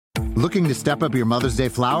Looking to step up your Mother's Day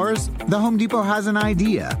flowers? The Home Depot has an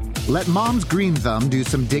idea. Let Mom's Green Thumb do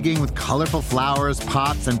some digging with colorful flowers,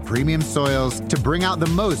 pots, and premium soils to bring out the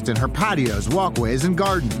most in her patios, walkways, and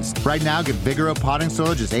gardens. Right now, get Vigoro potting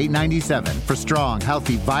soil just $8.97 for strong,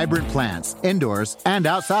 healthy, vibrant plants, indoors and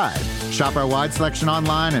outside. Shop our wide selection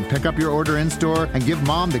online and pick up your order in-store and give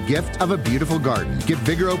Mom the gift of a beautiful garden. Get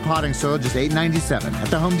Vigoro potting soil just $8.97 at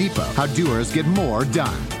the Home Depot. How doers get more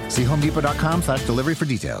done. See homedepot.com/delivery for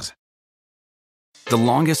details. The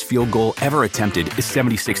longest field goal ever attempted is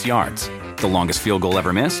 76 yards. The longest field goal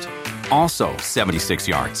ever missed? Also 76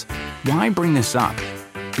 yards. Why bring this up?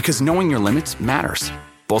 Because knowing your limits matters,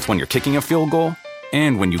 both when you're kicking a field goal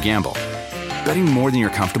and when you gamble. Betting more than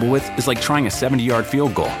you're comfortable with is like trying a 70-yard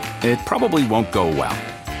field goal. It probably won't go well.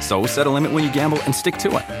 So set a limit when you gamble and stick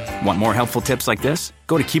to it. Want more helpful tips like this?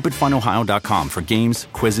 Go to keepitfunohio.com for games,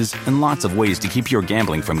 quizzes, and lots of ways to keep your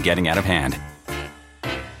gambling from getting out of hand.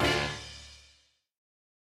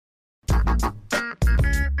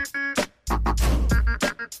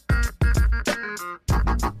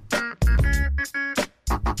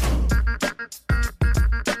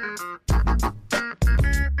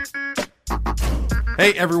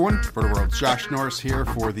 Hey everyone, RotoWorld's Josh Norris here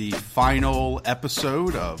for the final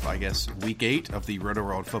episode of, Week 8 of the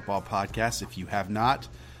RotoWorld Football Podcast. If you have not,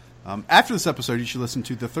 after this episode, you should listen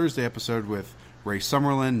to the Thursday episode with Ray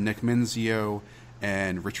Summerlin, Nick Menzio,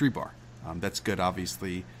 and Rich Rebar. That's good,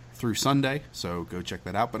 obviously, through Sunday, so go check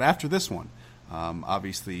that out. But after this one,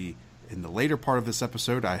 obviously, in the later part of this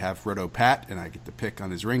episode, I have RotoPat, and I get to pick on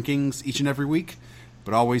his rankings each and every week.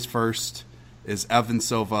 But always first is Evan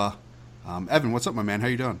Silva. Evan, what's up, my man? How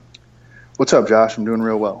you doing? What's up, Josh? I'm doing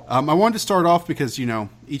real well. I wanted to start off because,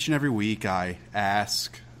 each and every week I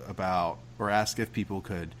ask if people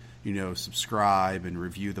could, subscribe and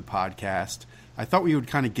review the podcast. I thought we would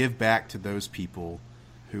kind of give back to those people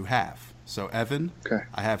who have. So, Evan, okay.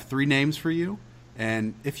 I have 3 names for you,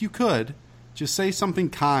 and if you could, just say something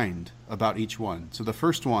kind about each one. So the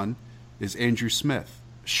first one is Andrew Schmidt,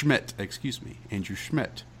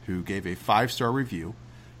 who gave a 5-star review.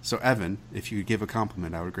 So, Evan, if you could give a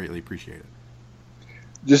compliment, I would greatly appreciate it.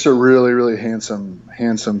 Just a really, really handsome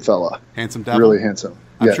fella. Handsome devil? Really handsome.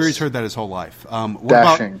 I'm sure he's heard that his whole life.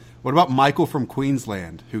 Dashing. What about Michael from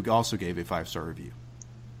Queensland, who also gave a 5-star review?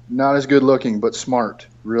 Not as good looking, but smart.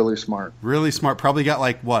 Really smart. Really smart. Probably got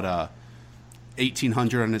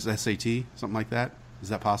 1,800 on his SAT, something like that. Is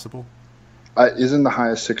that possible? Isn't the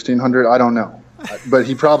highest 1,600? I don't know. But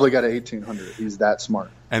he probably got an 1,800. He's that smart.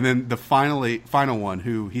 And then the final one,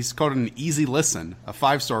 who he's called an easy listen, a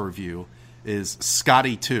 5-star review, is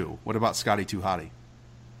Scotty2. What about Scotty2 Hottie?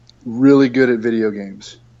 Really good at video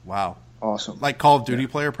games. Wow. Awesome. Like Call of Duty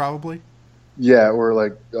player, probably? Yeah, or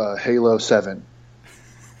like Halo 7.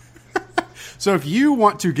 So if you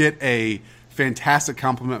want to get a fantastic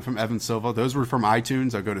compliment from Evan Silva, those were from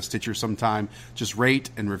iTunes. I'll go to Stitcher sometime. Just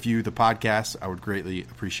rate and review the podcast. I would greatly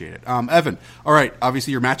appreciate it. Evan, all right,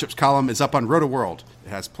 obviously your matchups column is up on RotoWorld. It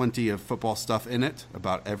has plenty of football stuff in it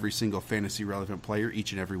about every single fantasy-relevant player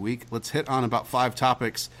each and every week. Let's hit on about 5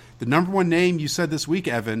 topics. The number one name you said this week,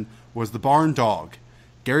 Evan, was the Barn Dog,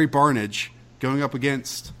 Gary Barnidge, going up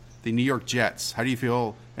against the New York Jets. How do you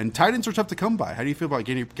feel? And tight ends are tough to come by. How do you feel about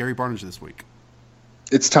Gary Barnidge this week?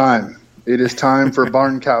 It's time. It is time for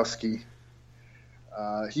Barnkowski.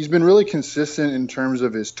 He's been really consistent in terms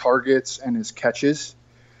of his targets and his catches,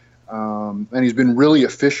 and he's been really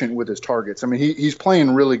efficient with his targets. I mean, he's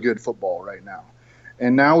playing really good football right now.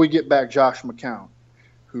 And now we get back Josh McCown,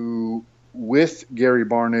 who with Gary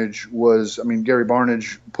Barnidge Gary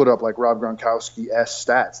Barnidge put up like Rob Gronkowski-esque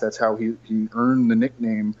stats. That's how he earned the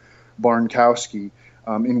nickname Barnkowski.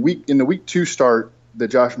 In the week 2 start that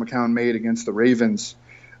Josh McCown made against the Ravens,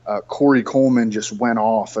 Corey Coleman just went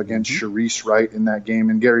off against Sharice Wright in that game,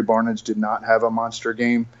 and Gary Barnidge did not have a monster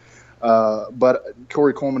game. But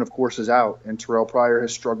Corey Coleman, of course, is out, and Terrell Pryor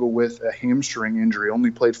has struggled with a hamstring injury,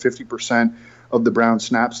 only played 50% of the Browns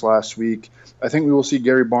snaps last week. I think we will see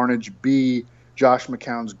Gary Barnidge be Josh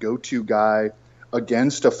McCown's go-to guy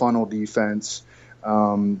against a funnel defense.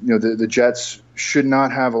 The Jets should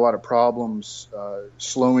not have a lot of problems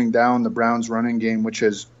slowing down the Browns running game, which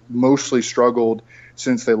has mostly struggled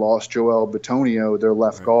since they lost Joel Bitonio, their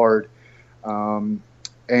left guard.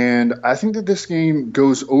 And I think that this game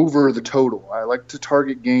goes over the total. I like to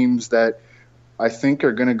target games that I think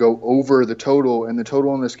are going to go over the total, and the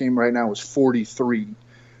total in this game right now is 43.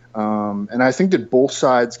 And I think that both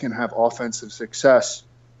sides can have offensive success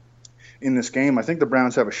in this game. I think the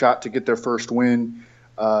Browns have a shot to get their first win,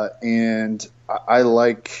 and I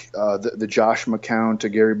like the Josh McCown to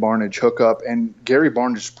Gary Barnidge hookup. And Gary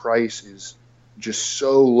Barnidge's price is just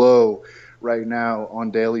so low right now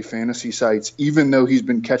on daily fantasy sites, even though he's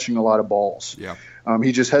been catching a lot of balls. Yeah.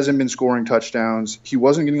 He just hasn't been scoring touchdowns. He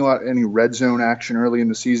wasn't getting any red zone action early in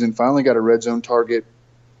the season. Finally got a red zone target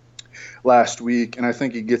last week, and I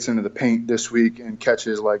think he gets into the paint this week and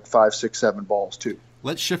catches like 5, 6, 7 balls too.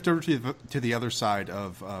 Let's shift over to the other side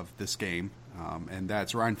of this game, and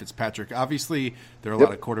that's Ryan Fitzpatrick. Obviously, there are a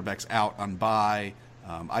lot of quarterbacks out on bye.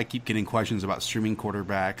 I keep getting questions about streaming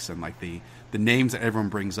quarterbacks, and like the names that everyone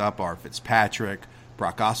brings up are Fitzpatrick,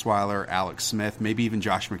 Brock Osweiler, Alex Smith, maybe even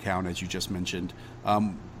Josh McCown, as you just mentioned.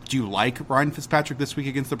 Do you like Ryan Fitzpatrick this week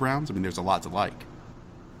against the Browns? I mean, there's a lot to like.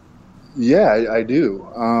 Yeah, I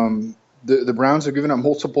do. The Browns have given up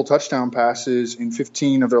multiple touchdown passes in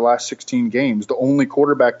 15 of their last 16 games. The only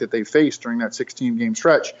quarterback that they faced during that 16-game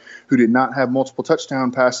stretch who did not have multiple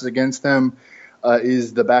touchdown passes against them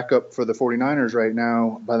is the backup for the 49ers right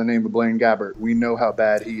now by the name of Blaine Gabbert. We know how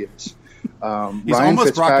bad he is. He's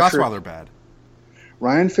almost Brock Osweiler bad.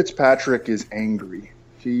 Ryan Fitzpatrick is angry.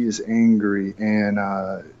 He is angry, and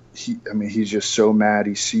he's just so mad.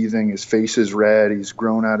 He's seething. His face is red. He's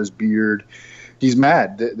grown out his beard. He's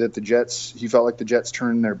mad that the Jets – he felt like the Jets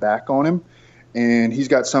turned their back on him, and he's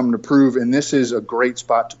got something to prove, and this is a great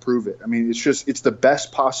spot to prove it. I mean, it's the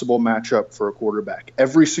best possible matchup for a quarterback.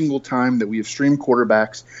 Every single time that we have streamed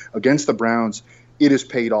quarterbacks against the Browns, it has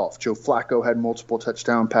paid off. Joe Flacco had multiple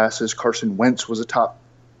touchdown passes. Carson Wentz was a top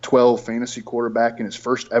 12 fantasy quarterback in his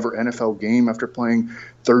first ever NFL game after playing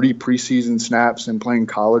 30 preseason snaps and playing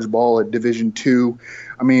college ball at Division II.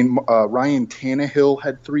 I mean, Ryan Tannehill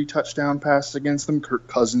had 3 touchdown passes against them. Kirk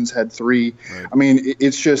Cousins had 3. Right. I mean,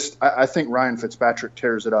 it's just I think Ryan Fitzpatrick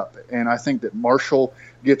tears it up. And I think that Marshall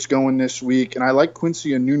gets going this week. And I like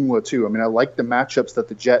Quincy Enunwa too. I mean, I like the matchups that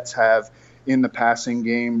the Jets have in the passing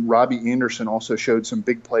game. Robbie Anderson also showed some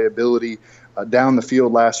big playability down the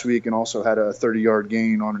field last week and also had a 30-yard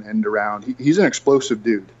gain on an end around. He's an explosive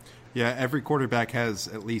dude. Yeah, every quarterback has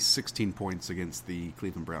at least 16 points against the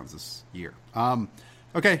Cleveland Browns this year.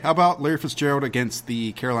 Okay, how about Larry Fitzgerald against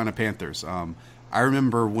the Carolina Panthers? I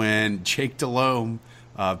remember when Jake Delhomme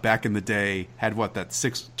back in the day had, that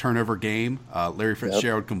 6-turnover game? Larry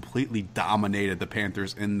Fitzgerald completely dominated the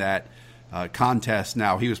Panthers in that contest.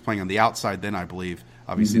 Now, he was playing on the outside then, I believe,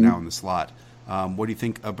 obviously now in the slot. What do you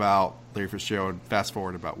think about Larry Fitzgerald fast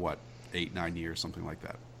forward about, 8, 9 years, something like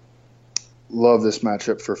that? Love this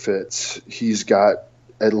matchup for Fitz. He's got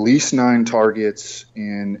at least 9 targets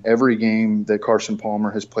in every game that Carson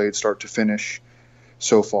Palmer has played start to finish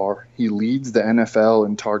so far. He leads the NFL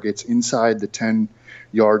in targets inside the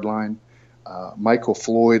 10-yard line. Michael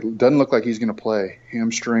Floyd doesn't look like he's going to play.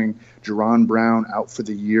 Hamstring. Jerron Brown out for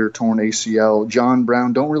the year, torn ACL. John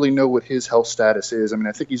Brown, don't really know what his health status is. I mean,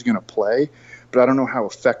 I think he's going to play, but I don't know how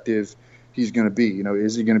effective he's going to be.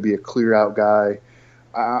 Is he going to be a clear-out guy?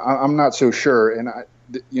 I'm not so sure. And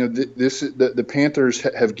the Panthers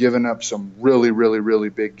have given up some really, really, really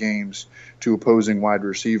big games to opposing wide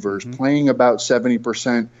receivers, playing about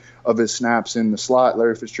 70% of his snaps in the slot.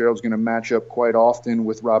 Larry Fitzgerald's going to match up quite often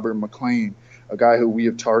with Robert McClain, a guy who we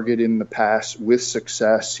have targeted in the past with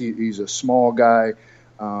success. He's a small guy.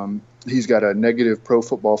 He's got a negative Pro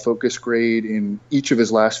Football Focus grade in each of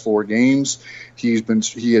his last 4 games. He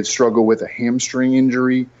had struggled with a hamstring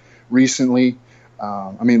injury recently.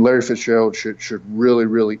 Larry Fitzgerald should really,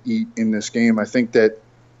 really eat in this game. I think that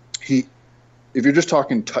if you're just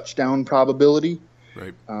talking touchdown probability,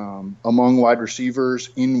 right, among wide receivers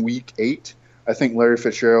in Week 8, I think Larry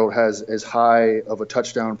Fitzgerald has as high of a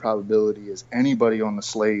touchdown probability as anybody on the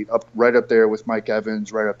slate, right up there with Mike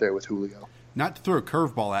Evans, right up there with Julio. Not to throw a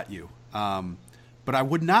curveball at you, but I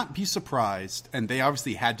would not be surprised, and they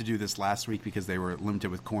obviously had to do this last week because they were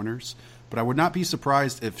limited with corners, but I would not be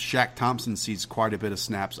surprised if Shaq Thompson sees quite a bit of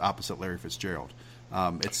snaps opposite Larry Fitzgerald.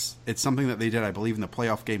 It's something that they did, I believe, in the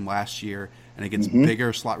playoff game last year, and against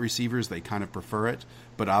bigger slot receivers, they kind of prefer it,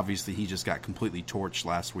 but obviously he just got completely torched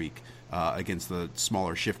last week against the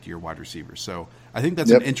smaller, shiftier wide receivers. So I think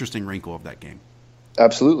that's an interesting wrinkle of that game.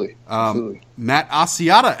 Absolutely. Matt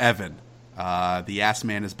Asiata, Evan. The ass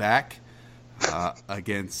man is back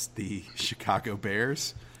against the Chicago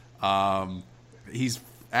Bears. He's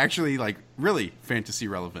actually really fantasy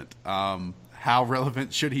relevant. How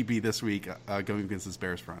relevant should he be this week going against this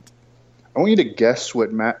Bears front? I want you to guess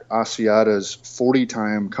what Matt Asiata's 40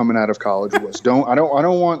 time coming out of college was. I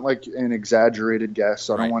don't want an exaggerated guess.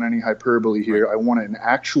 I don't want any hyperbole here. Right. I want an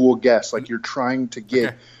actual guess, like you're trying to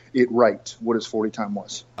get it right. What his 40 time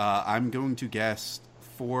was? I'm going to guess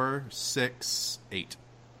 4, 6, 8.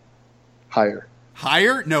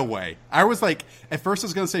 Higher? No way. I was at first I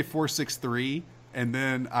was going to say 4, 6, 3. And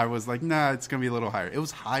then I was like, nah, it's going to be a little higher. It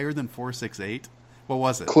was higher than 4.68. What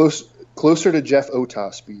was it? Closer to Jeff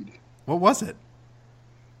Otah speed. What was it?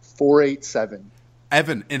 4.87.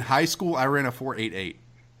 Evan, in high school, I ran a 4.88.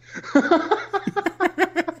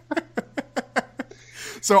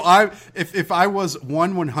 So if I was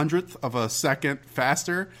 1/100th of a second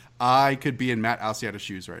faster, I could be in Matt Asiata's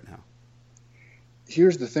shoes right now.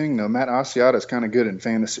 Here's the thing, though. Matt Asiata is kind of good in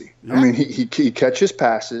fantasy. Yeah. I mean, he catches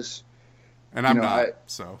passes. And I'm not,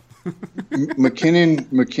 so.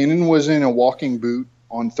 McKinnon was in a walking boot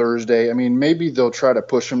on Thursday. I mean, maybe they'll try to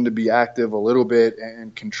push him to be active a little bit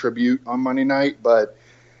and contribute on Monday night, but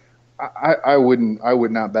I would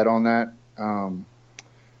not bet on that.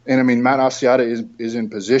 And I mean, Matt Asiata is in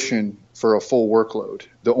position for a full workload.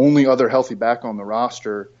 The only other healthy back on the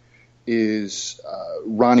roster is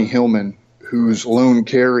Ronnie Hillman, whose lone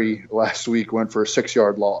carry last week went for a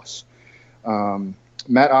 6-yard loss.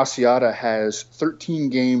 Matt Asiata has 13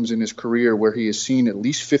 games in his career where he has seen at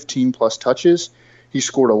least 15-plus touches. He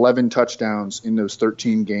scored 11 touchdowns in those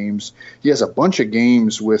 13 games. He has a bunch of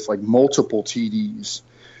games with like multiple TDs.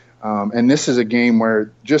 And this is a game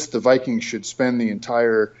where just the Vikings should spend the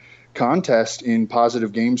entire contest in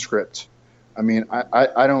positive game script. I mean,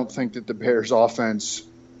 I don't think that the Bears offense,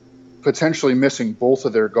 potentially missing both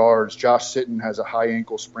of their guards, Josh Sitton has a high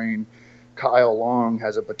ankle sprain, Kyle Long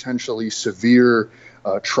has a potentially severe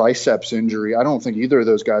triceps injury. I don't think either of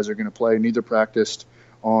those guys are going to play. Neither practiced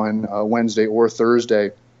on Wednesday or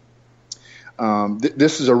Thursday.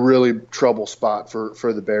 This is a really trouble spot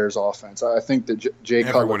for the Bears offense. I think that Jay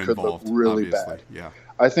Cutler could look really bad. Yeah.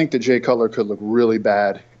 I think that Jay Cutler could look really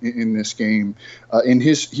bad in this game.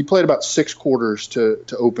 He played about 6 quarters to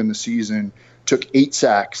open the season, took 8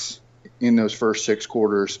 sacks in those first 6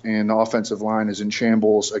 quarters, and the offensive line is in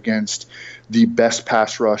shambles against the best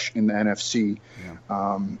pass rush in the NFC.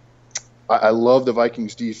 Yeah. I love the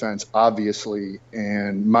Vikings defense, obviously,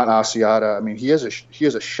 and Matt Asiata. I mean, he has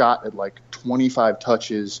a shot at like 25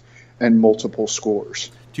 touches and multiple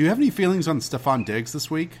scores. Do you have any feelings on Stephon Diggs this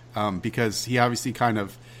week? Because he obviously kind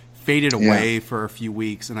of faded away for a few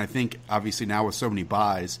weeks, and I think obviously now with so many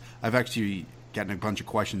buys, I've actually gotten a bunch of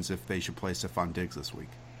questions if they should play Stephon Diggs this week.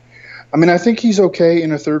 I mean, I think he's okay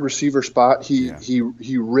in a third receiver spot. He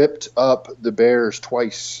ripped up the Bears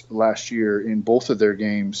twice last year in both of their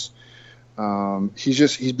games.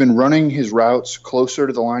 He's been running his routes closer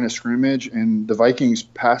to the line of scrimmage, and the Vikings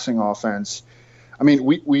passing offense. I mean,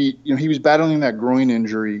 he was battling that groin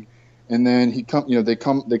injury, and then they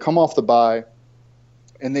come off the bye,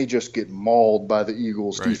 and they just get mauled by the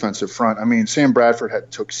Eagles' defensive front. I mean, Sam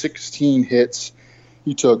Bradford took 16 hits,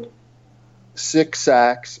 he took 6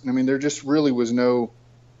 sacks. I mean, there just really was no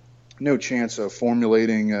chance of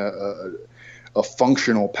formulating a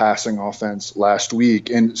functional passing offense last week.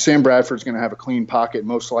 And Sam Bradford's going to have a clean pocket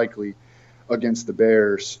most likely against the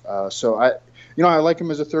Bears. So I like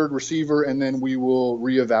him as a third receiver, and then we will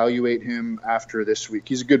reevaluate him after this week.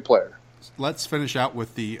 He's a good player. Let's finish out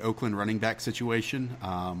with the Oakland running back situation.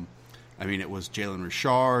 I mean, it was Jalen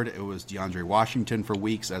Richard. It was DeAndre Washington for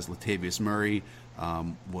weeks as Latavius Murray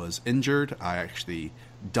was injured. I actually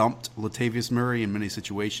dumped Latavius Murray in many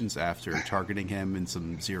situations after targeting him in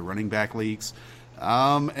some zero running back leagues.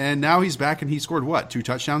 And now he's back, and he scored, 2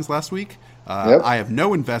 touchdowns last week? Yep. I have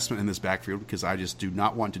no investment in this backfield because I just do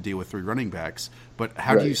not want to deal with 3 running backs. But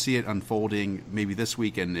how do you see it unfolding maybe this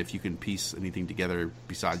week, and if you can piece anything together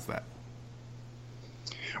besides that?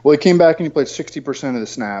 Well, he came back and he played 60% of the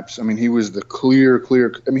snaps. I mean, he was the clear.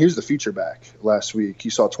 I mean, he was the feature back last week. He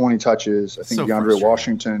saw 20 touches. I think DeAndre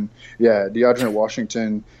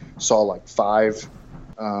Washington saw like 5.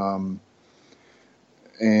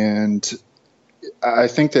 And I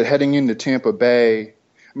think that heading into Tampa Bay, I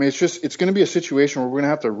mean, it's going to be a situation where we're going to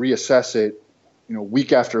have to reassess it,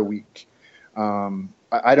 week after week.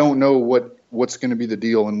 I don't know what's going to be the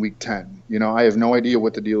deal in week 10. I have no idea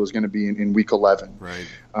what the deal is going to be in week 11. Right.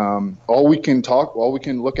 All we can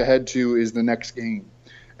look ahead to is the next game.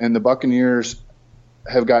 And the Buccaneers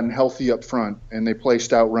have gotten healthy up front, and they play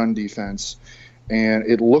stout run defense. And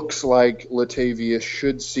it looks like Latavius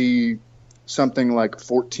should see something like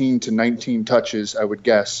 14 to 19 touches, I would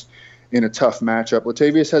guess, in a tough matchup.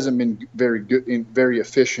 Latavius hasn't been very good and very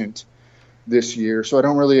efficient this year, so I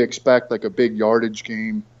don't really expect like a big yardage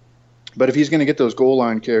game. But if he's going to get those goal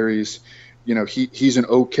line carries, he's an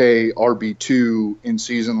okay RB2 in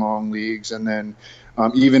season-long leagues, and then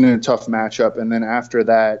even in a tough matchup. And then after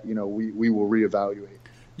that, we will reevaluate.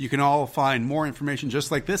 You can all find more information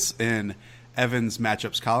just like this in Evan's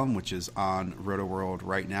Matchups column, which is on RotoWorld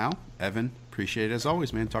right now. Evan, appreciate it as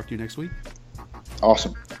always, man. Talk to you next week.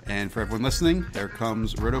 Awesome. And for everyone listening, there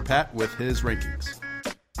comes RotoPat with his rankings.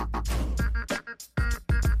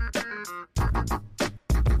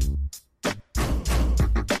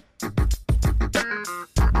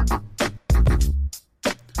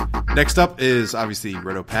 Next up is obviously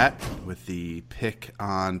RotoPat with the pick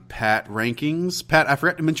on Pat rankings. Pat, I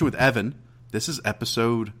forgot to mention with Evan, this is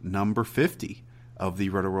episode number 50 of the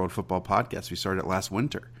Roto World Football Podcast. We started it last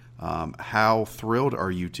winter. How thrilled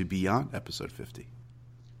are you to be on episode 50?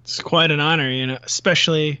 It's quite an honor,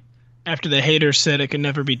 especially after the haters said it could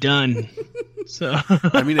never be done. So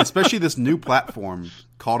I mean, especially this new platform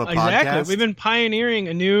called a podcast. Exactly. We've been pioneering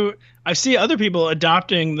a new. I see other people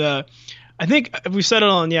adopting the. I think we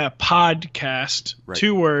settled on podcast, right.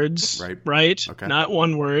 2 words, right? Okay. Not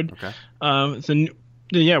 1 word. Okay.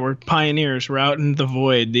 We're pioneers. We're out in the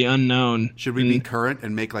void, the unknown. Should we be current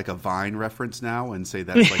and make like a Vine reference now and say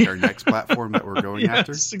that's like our next platform that we're going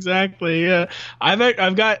after? Yes, exactly. Yeah,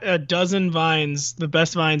 I've got a dozen Vines, the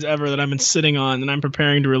best Vines ever that I've been sitting on, and I'm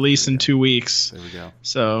preparing to release in 2 weeks. There we go.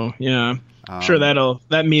 So yeah, I'm sure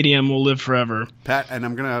that medium will live forever. Pat, and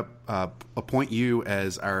I'm gonna appoint you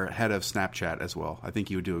as our head of Snapchat as well. I think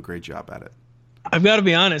you would do a great job at it. I've got to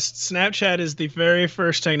be honest. Snapchat is the very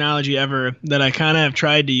first technology ever that I kind of have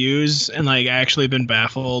tried to use and like actually been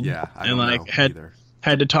baffled. Yeah, I don't know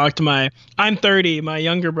had to talk to I'm 30. My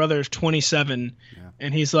younger brother is 27,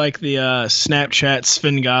 and he's like the Snapchat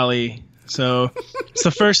Svengali. So it's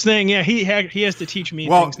the first thing. Yeah, he has to teach me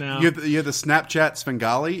things now. You're the Snapchat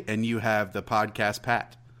Svengali, and you have the podcast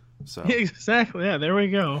Pat. So exactly. Yeah, there we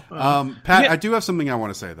go. Pat, I do have something I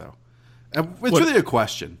want to say though. It's really a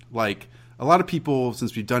question. Like a lot of people,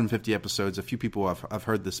 since we've done 50 episodes, a few people have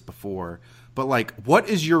heard this before. But like, what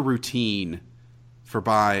is your routine for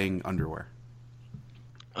buying underwear?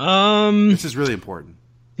 This is really important.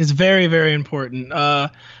 It's very, very important.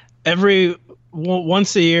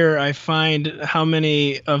 Once a year, I find how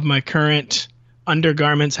many of my current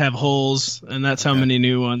undergarments have holes, and that's how many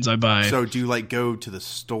new ones I buy. So do you like go to the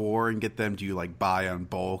store and get them? Do you like buy on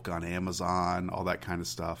bulk on Amazon, all that kind of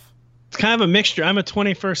stuff? It's kind of a mixture. I'm a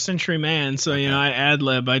 21st century man, so I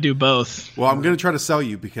ad-lib. I do both. Well, I'm going to try to sell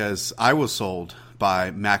you because I was sold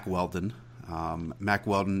by Mack Weldon. Mack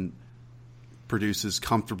Weldon produces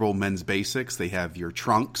comfortable men's basics. They have your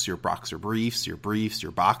trunks, your boxer briefs, your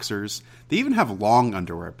boxers. They even have long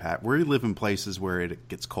underwear, Pat. We live in places where it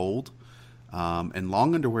gets cold. And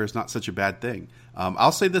long underwear is not such a bad thing.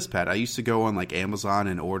 I'll say this, Pat. I used to go on like Amazon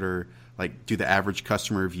and order, like do the average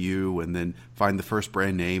customer review and then find the first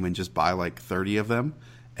brand name and just buy like 30 of them.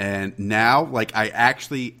 And now like I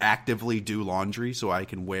actually actively do laundry so I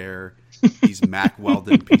can wear these Mack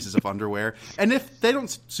Weldon pieces of underwear. And if they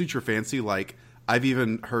don't suit your fancy, like I've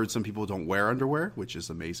even heard some people don't wear underwear, which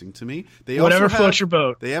is amazing to me. Whatever floats your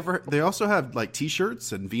boat. They also have like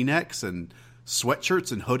T-shirts and V-necks and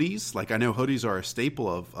sweatshirts and hoodies. Like I know hoodies are a staple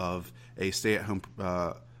of a stay-at-home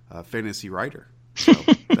fantasy writer. So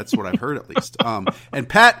that's what I've heard at least. And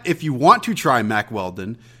Pat, if you want to try Mack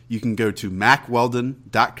Weldon, you can go to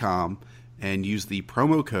mackweldon.com and use the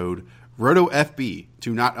promo code RotoFB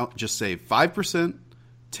to not just save 5%,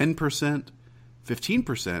 10%,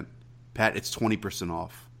 15%. Pat, it's 20%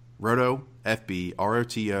 off. RotoFB,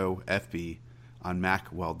 ROTOFB on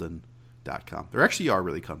mackweldon.com. They actually are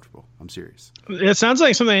really comfortable. I'm serious. It sounds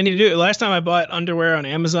like something I need to do. Last time I bought underwear on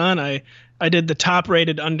Amazon, I did the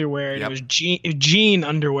top-rated underwear, and it was jean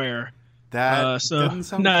underwear. That doesn't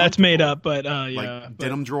sound that's made up, but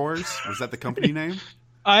denim drawers? Was that the company name?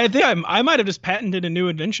 I think I might have just patented a new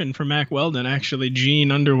invention for Mack Weldon, actually,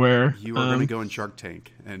 jean underwear. You are going to go in Shark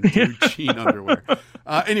Tank and do jean underwear.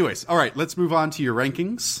 Anyways, all right, let's move on to your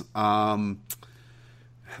rankings.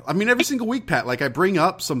 I mean, every single week, Pat, like I bring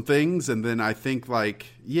up some things and then I think like,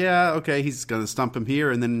 yeah, okay, he's going to stump him here.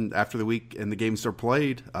 And then after the week and the games are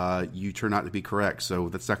played, you turn out to be correct. So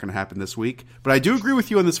that's not going to happen this week. But I do agree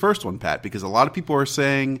with you on this first one, Pat, because a lot of people are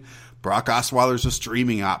saying Brock Osweiler's a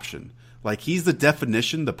streaming option. Like he's the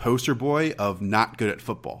definition, the poster boy of not good at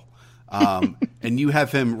football. And you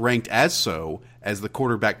have him ranked as so as the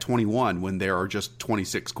quarterback 21 when there are just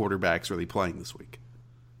 26 quarterbacks really playing this week.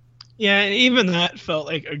 Yeah, and even that felt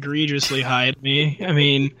like egregiously high to me. I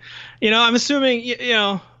mean, I'm assuming,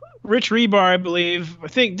 Rich Rebar, I believe. I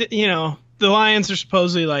think, the Lions are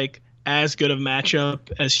supposedly like as good of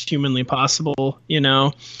matchup as humanly possible,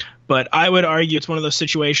 But I would argue it's one of those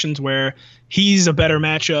situations where he's a better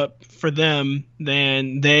matchup for them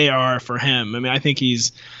than they are for him. I mean, I think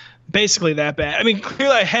he's basically that bad. I mean,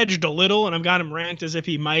 clearly I hedged a little, and I've got him ranked as if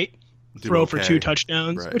he might throw for 2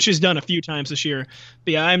 touchdowns, which he's done a few times this year.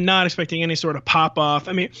 But yeah, I'm not expecting any sort of pop off.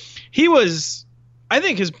 I mean, he was I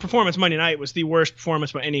think his performance Monday night was the worst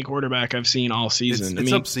performance by any quarterback I've seen all season.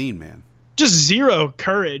 It's obscene, man. Just zero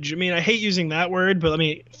courage. I mean, I hate using that word, but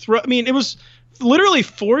it was literally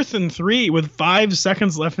 4th and 3 with 5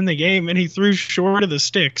 seconds left in the game, and he threw short of the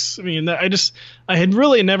sticks. I mean, I had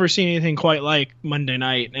really never seen anything quite like Monday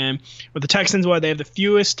night. And with the Texans, they have the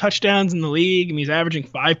fewest touchdowns in the league. I mean, he's averaging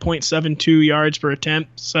 5.72 yards per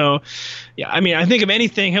attempt. So, yeah, I mean, I think if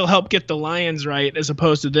anything, he'll help get the Lions right as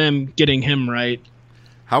opposed to them getting him right.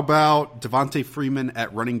 How about Devontae Freeman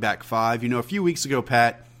at running back 5? A few weeks ago,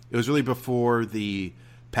 Pat, it was really before the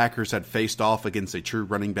Packers had faced off against a true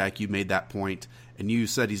running back. You made that point, and you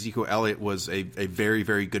said Ezekiel Elliott was a very,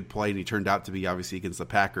 very good play, and he turned out to be, obviously, against the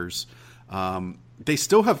Packers. They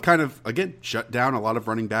still have kind of, again, shut down a lot of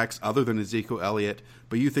running backs other than Ezekiel Elliott,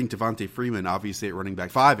 but you think Devontae Freeman, obviously, at running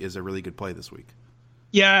back 5 is a really good play this week.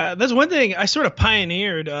 Yeah, that's one thing. I sort of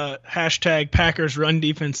pioneered hashtag Packers run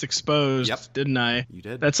defense exposed, didn't I? You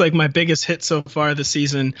did. That's like my biggest hit so far this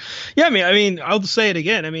season. Yeah, I mean, I'll say it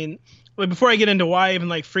again. I mean, before I get into why I even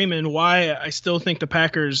like Freeman, why I still think the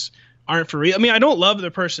Packers aren't for real. I mean, I don't love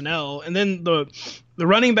their personnel. And then the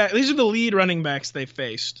running back, these are the lead running backs they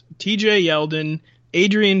faced. TJ Yeldon,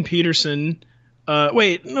 Adrian Peterson.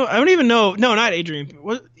 Wait, no, I don't even know. No, not Adrian.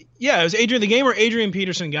 What? Yeah, it was Adrian. The game where Adrian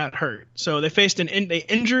Peterson got hurt. So they faced they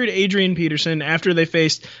injured Adrian Peterson after they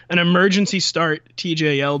faced an emergency start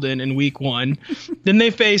TJ Yeldon in week 1. Then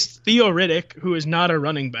they faced Theo Riddick, who is not a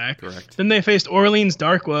running back. Correct. Then they faced Orleans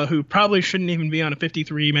Darkwa, who probably shouldn't even be on a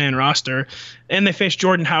 53-man roster. And they faced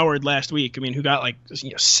Jordan Howard last week. I mean, who got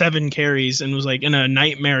 7 carries and was in a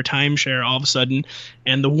nightmare timeshare all of a sudden.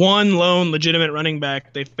 And the one lone legitimate running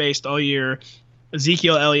back they faced all year,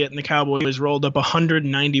 Ezekiel Elliott and the Cowboys, rolled up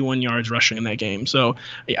 191 yards rushing in that game. So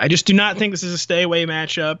I just do not think this is a stay-away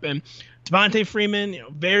matchup. And Devontae Freeman,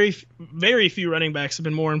 very, very few running backs have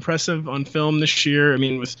been more impressive on film this year. I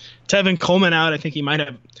mean, with Tevin Coleman out, I think he might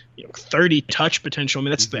have 30 touch potential. I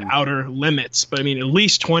mean, that's the outer limits. But, I mean, at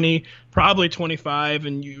least 20, probably 25,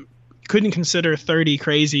 and you couldn't consider 30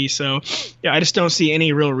 crazy. So, yeah, I just don't see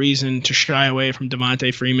any real reason to shy away from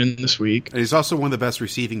Devontae Freeman this week. And he's also one of the best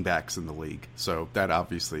receiving backs in the league. So that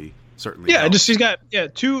obviously certainly helps. He's got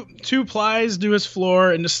two plies to his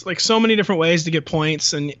floor and just so many different ways to get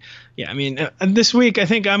points. And I mean, this week I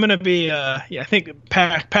think I'm going to be I think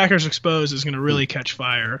Packers Exposed is going to really catch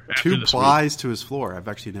fire after this 2 plies week. To his floor. I've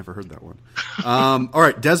actually never heard that one. All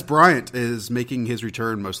right, Dez Bryant is making his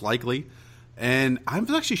return most likely. And I'm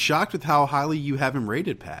actually shocked with how highly you have him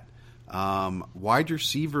rated, Pat. Wide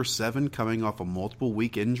receiver 7 coming off a multiple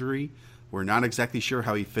week injury. We're not exactly sure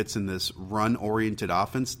how he fits in this run-oriented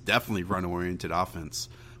offense. Definitely run-oriented offense.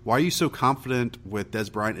 Why are you so confident with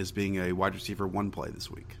Dez Bryant as being a wide receiver 1 play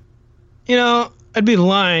this week? I'd be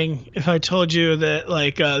lying if I told you that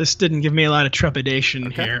this didn't give me a lot of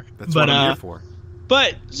trepidation here. That's what I'm here for.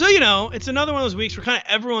 But, so, it's another one of those weeks where kind of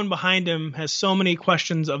everyone behind him has so many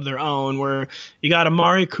questions of their own, where you got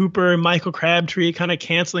Amari Cooper and Michael Crabtree kind of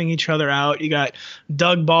canceling each other out. You got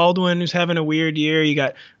Doug Baldwin, who's having a weird year. You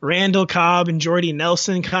got Randall Cobb and Jordy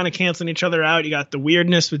Nelson kind of canceling each other out. You got the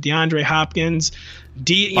weirdness with DeAndre Hopkins.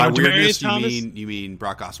 By weirdness, you mean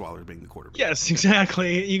Brock Osweiler being the quarterback. Yes,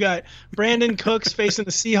 exactly. You got Brandon Cooks facing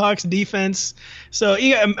the Seahawks defense. So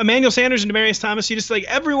you got Emmanuel Sanders and Demaryius Thomas. You just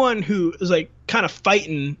everyone who is kind of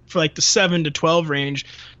fighting for the 7 to 12 range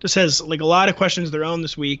just has a lot of questions of their own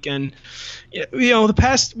this week. And the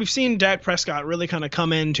past we've seen Dak Prescott really kind of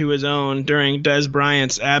come into his own during Dez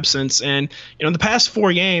Bryant's absence. And the past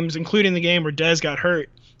 4 games, including the game where Dez got hurt,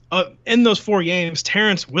 in those 4 games,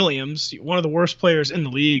 Terrence Williams, one of the worst players in the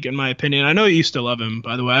league, in my opinion. I know you still love him,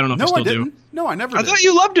 by the way. I don't know if you still do. No, I never did. I thought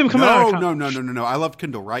you loved him coming out of college. No. I loved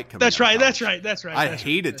Kendall Wright coming That's out right, of college. that's right. I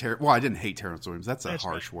hated Terrence. Well, I didn't hate Terrence Williams. That's a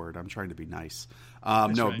harsh word. I'm trying to be nice.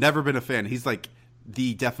 Never been a fan. He's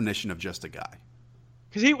the definition of just a guy.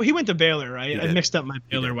 Because he went to Baylor, right? I mixed up my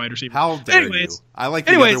Baylor wide receiver. How dare you? I like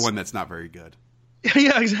the other one that's not very good.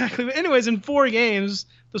 Yeah, exactly. But anyways, in 4 games,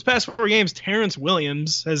 those past 4 games, Terrence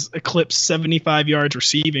Williams has eclipsed 75 yards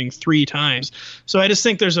receiving 3 times. So I just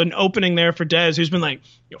think there's an opening there for Dez, who's been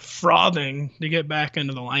frothing to get back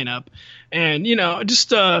into the lineup. And,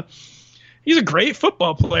 he's a great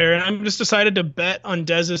football player. And I'm just decided to bet on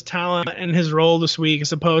Dez's talent and his role this week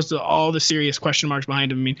as opposed to all the serious question marks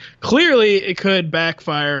behind him. I mean, clearly it could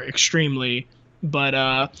backfire extremely. But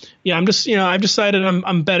I'm just I've decided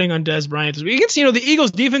I'm betting on Dez Bryant this week. Against the Eagles'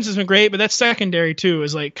 defense has been great, but that secondary too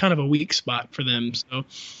is kind of a weak spot for them. So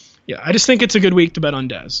I just think it's a good week to bet on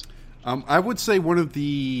Dez. I would say one of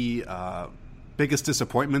the biggest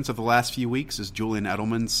disappointments of the last few weeks is Julian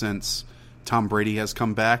Edelman, since Tom Brady has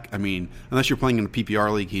come back. I mean, unless you're playing in a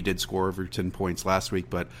PPR league, he did score over 10 points last week.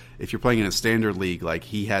 But if you're playing in a standard league, like,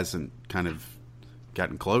 he hasn't kind of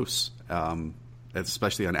gotten close,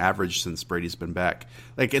 especially on average since Brady's been back.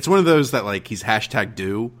 Like, it's one of those that, like, he's hashtag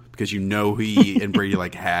due because you know he and Brady,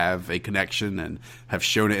 like, have a connection and have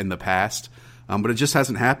shown it in the past. But it just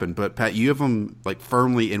hasn't happened. But, Pat, you have him, like,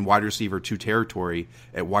 firmly in wide receiver 2 territory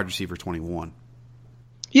at wide receiver 21.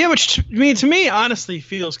 Yeah, which to me honestly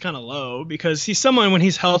feels kind of low, because he's someone, when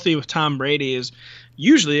he's healthy with Tom Brady, is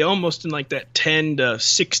usually almost in like that 10 to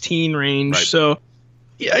 16 range. Right. So,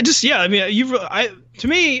 to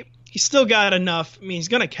me, he's still got enough. I mean, he's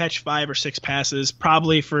going to catch 5 or 6 passes,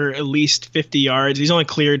 probably for at least 50 yards. He's only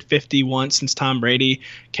cleared 50 once since Tom Brady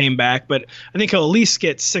came back, but I think he'll at least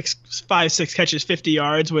get 5, 6 catches, 50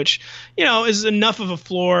 yards, which, is enough of a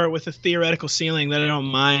floor with a theoretical ceiling that I don't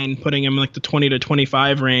mind putting him in like the 20 to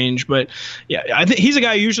 25 range. But yeah, I think he's a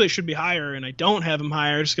guy who usually should be higher, and I don't have him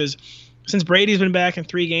higher just because since Brady's been back in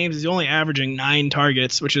 3 games, he's only averaging 9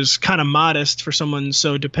 targets, which is kind of modest for someone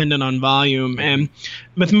so dependent on volume. And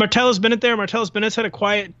with Martellus Bennett there, Martellus Bennett's had a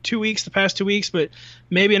quiet the past 2 weeks, but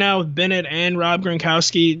maybe now with Bennett and Rob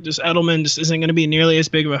Gronkowski, Edelman just isn't going to be nearly as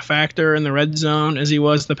big of a factor in the red zone as he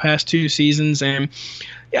was the past 2 seasons. And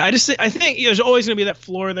yeah, I think there's always going to be that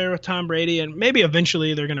floor there with Tom Brady, and maybe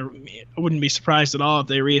eventually I wouldn't be surprised at all if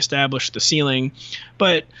they reestablish the ceiling.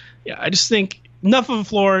 But yeah, I just think enough of a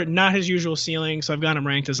floor, not his usual ceiling, so I've got him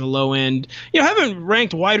ranked as a low end. Having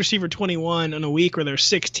ranked wide receiver 21 in a week where there's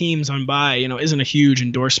 6 teams on bye, isn't a huge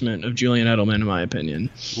endorsement of Julian Edelman, in my opinion.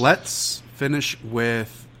 Let's finish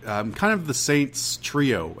with kind of the Saints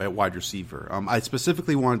trio at wide receiver. I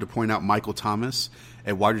specifically wanted to point out Michael Thomas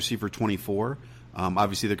at wide receiver 24.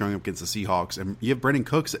 Obviously, they're going up against the Seahawks, and you have Brandon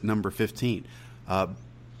Cooks at number 15.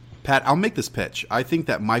 Pat, I'll make this pitch. I think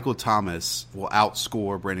that Michael Thomas will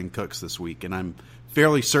outscore Brandon Cooks this week, and I'm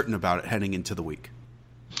fairly certain about it heading into the week.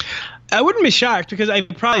 I wouldn't be shocked, because I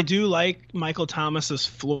probably do like Michael Thomas's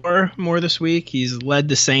floor more this week. He's led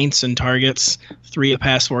the Saints in targets 3 of the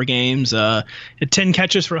past 4 games. Had 10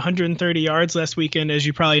 catches for 130 yards last weekend, as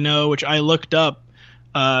you probably know, which I looked up.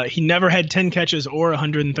 He never had 10 catches or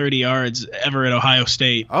 130 yards ever at Ohio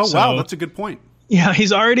State. Oh, wow, that's a good point. Yeah,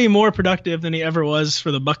 he's already more productive than he ever was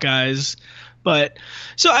for the Buckeyes. But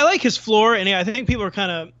so I like his floor, and I think people are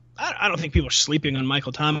I don't think people are sleeping on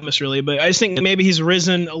Michael Thomas really, but I just think maybe he's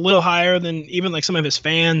risen a little higher than even like some of his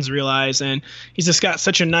fans realize, and he's just got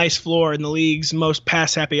such a nice floor in the league's most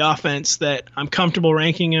pass-happy offense that I'm comfortable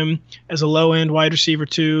ranking him as a low-end wide receiver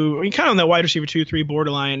 2, or kind of on that wide receiver 2-3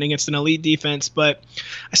 borderline against an elite defense. But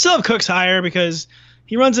I still have Cooks higher because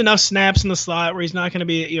he runs enough snaps in the slot where he's not going to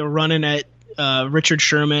be running at Richard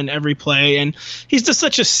Sherman every play, and he's just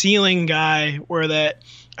such a ceiling guy where that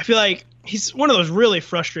I feel like he's one of those really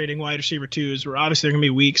frustrating wide receiver 2s where obviously there are going to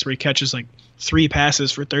be weeks where he catches like 3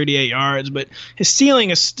 passes for 38 yards, but his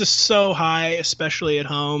ceiling is just so high, especially at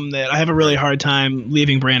home, that I have a really hard time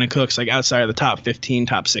leaving Brandon Cooks like outside of the top 15,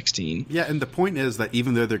 top 16. Yeah, and the point is that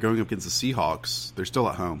even though they're going up against the Seahawks, they're still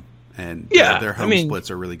at home, and their home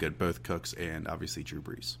splits are really good, both Cooks and obviously Drew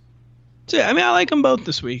Brees. So, I like them both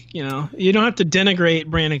this week. You don't have to denigrate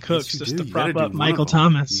Brandon Cooks just to prop up Michael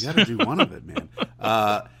Thomas. You got to do one of it, man.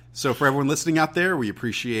 So for everyone listening out there, we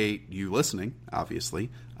appreciate you listening, obviously,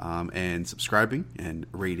 and subscribing and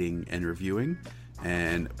rating and reviewing.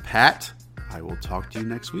 And Pat, I will talk to you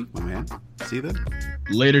next week, my man. See you then.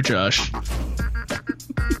 Later, Josh.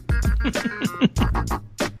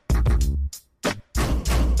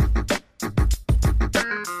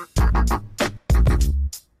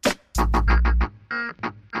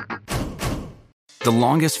 The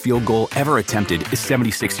longest field goal ever attempted is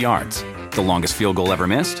 76 yards. The longest field goal ever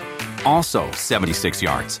missed? Also 76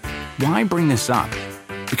 yards. Why bring this up?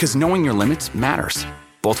 Because knowing your limits matters,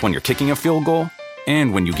 both when you're kicking a field goal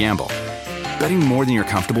and when you gamble. Betting more than you're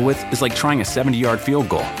comfortable with is like trying a 70-yard field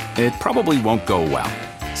goal. It probably won't go well.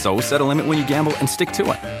 So set a limit when you gamble and stick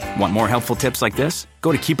to it. Want more helpful tips like this?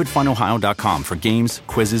 Go to keepitfunohio.com for games,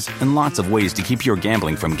 quizzes, and lots of ways to keep your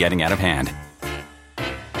gambling from getting out of hand.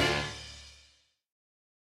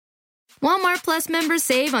 Walmart Plus members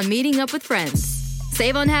save on meeting up with friends.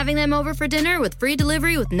 Save on having them over for dinner with free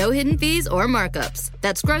delivery with no hidden fees or markups.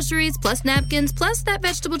 That's groceries, plus napkins, plus that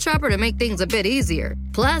vegetable chopper to make things a bit easier.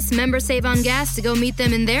 Plus, members save on gas to go meet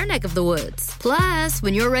them in their neck of the woods. Plus,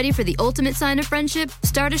 when you're ready for the ultimate sign of friendship,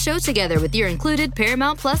 start a show together with your included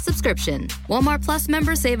Paramount Plus subscription. Walmart Plus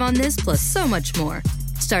members save on this plus so much more.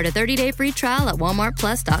 Start a 30-day free trial at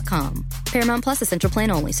walmartplus.com. Paramount Plus Essential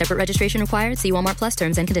Plan only. Separate registration required. See Walmart Plus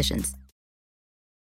terms and conditions.